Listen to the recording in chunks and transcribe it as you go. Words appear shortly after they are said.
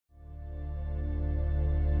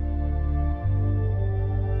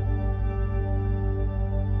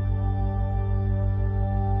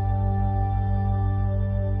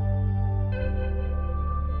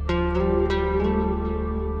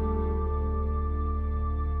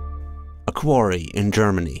a quarry in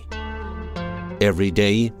Germany. Every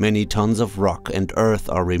day, many tons of rock and earth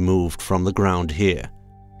are removed from the ground here.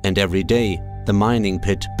 And every day, the mining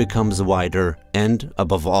pit becomes wider and,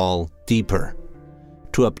 above all, deeper.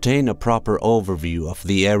 To obtain a proper overview of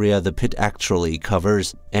the area the pit actually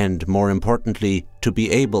covers, and more importantly, to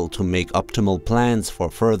be able to make optimal plans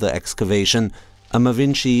for further excavation, a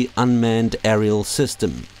MAVinci Unmanned Aerial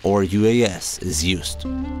System, or UAS, is used.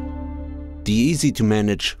 The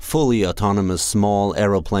easy-to-manage, fully autonomous small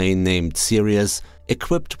aeroplane named Sirius,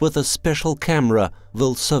 equipped with a special camera,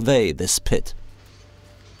 will survey this pit.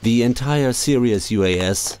 The entire Sirius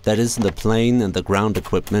UAS, that is the plane and the ground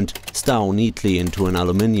equipment, stow neatly into an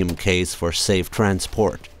aluminium case for safe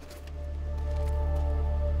transport.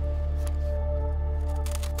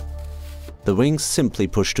 The wings simply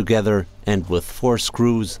push together, and with 4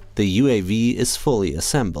 screws, the UAV is fully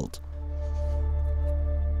assembled.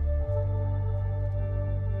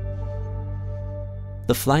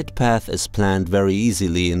 The flight path is planned very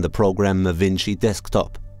easily in the program MAVinci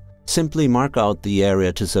Desktop. Simply mark out the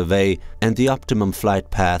area to survey, and the optimum flight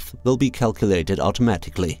path will be calculated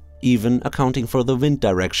automatically, even accounting for the wind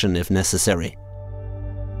direction if necessary.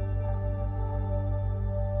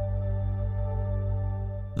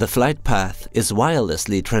 The flight path is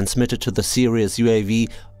wirelessly transmitted to the Sirius UAV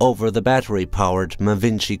over the battery-powered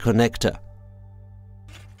MAVinci connector.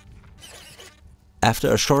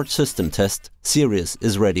 After a short system test, Sirius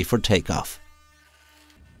is ready for takeoff.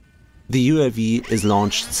 The UAV is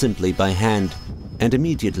launched simply by hand and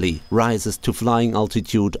immediately rises to flying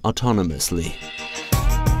altitude autonomously.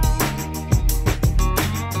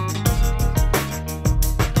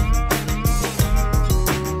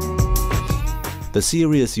 The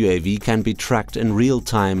Sirius UAV can be tracked in real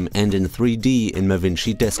time and in 3D in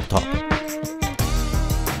MAVinci Desktop.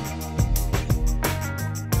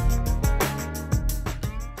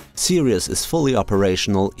 Sirius is fully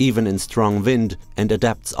operational even in strong wind and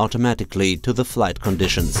adapts automatically to the flight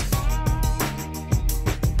conditions.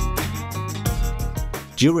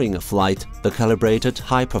 During a flight, the calibrated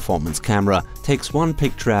high-performance camera takes one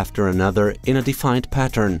picture after another in a defined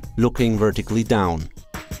pattern, looking vertically down.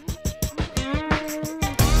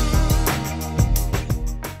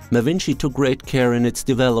 MAVinci took great care in its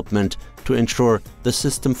development to ensure the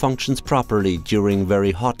system functions properly during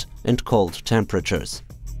very hot and cold temperatures.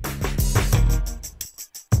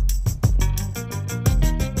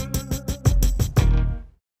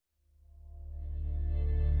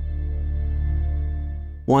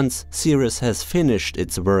 Once Sirius has finished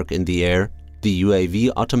its work in the air, the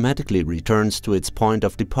UAV automatically returns to its point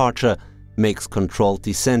of departure, makes controlled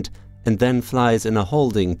descent, and then flies in a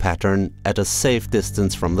holding pattern at a safe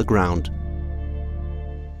distance from the ground.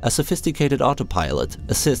 A sophisticated autopilot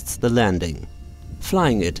assists the landing.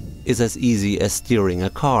 Flying it is as easy as steering a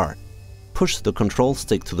car. Push the control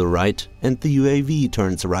stick to the right and the UAV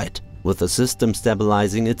turns right, with the system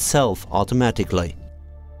stabilizing itself automatically.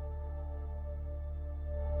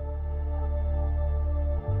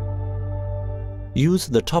 Use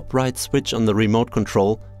the top right switch on the remote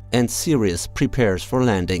control and Sirius prepares for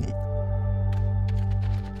landing.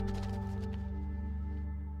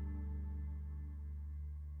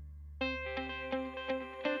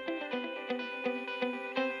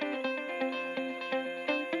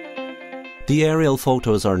 The aerial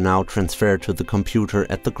photos are now transferred to the computer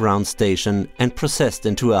at the ground station and processed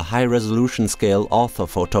into a high-resolution scale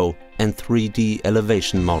orthophoto and 3D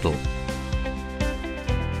elevation model.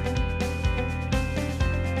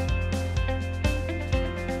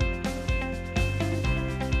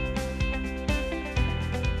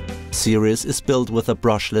 Sirius is built with a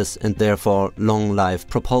brushless and therefore long-life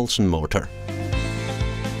propulsion motor.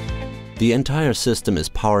 The entire system is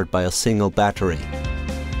powered by a single battery.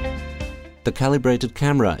 The calibrated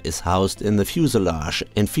camera is housed in the fuselage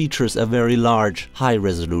and features a very large,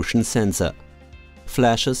 high-resolution sensor.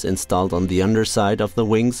 Flashes installed on the underside of the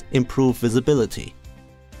wings improve visibility.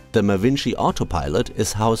 The MAVinci autopilot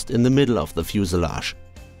is housed in the middle of the fuselage.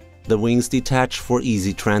 The wings detach for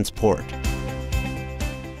easy transport.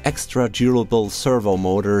 Extra durable servo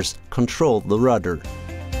motors control the rudder.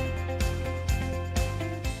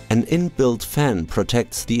 An inbuilt fan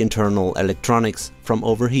protects the internal electronics from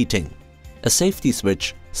overheating. A safety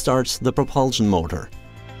switch starts the propulsion motor.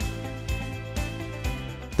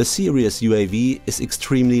 The Sirius UAV is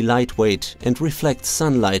extremely lightweight and reflects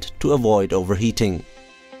sunlight to avoid overheating.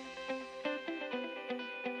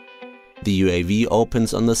 The UAV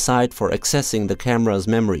opens on the side for accessing the camera's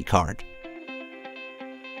memory card.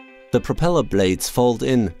 The propeller blades fold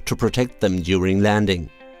in to protect them during landing.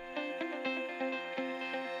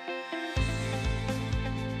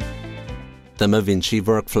 The MAVinci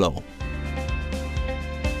workflow.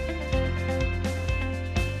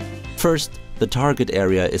 First, the target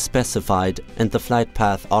area is specified and the flight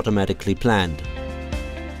path automatically planned.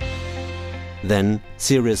 Then,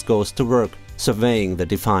 Sirius goes to work surveying the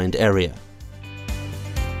defined area.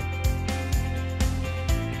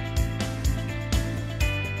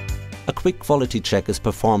 A quick quality check is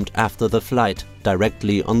performed after the flight,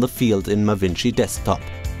 directly on the field in MAVinci desktop.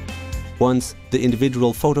 Once the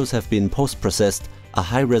individual photos have been post-processed, a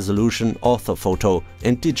high-resolution orthophoto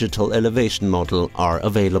and digital elevation model are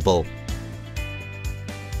available.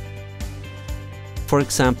 For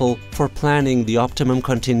example, for planning the optimum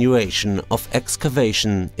continuation of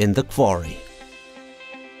excavation in the quarry.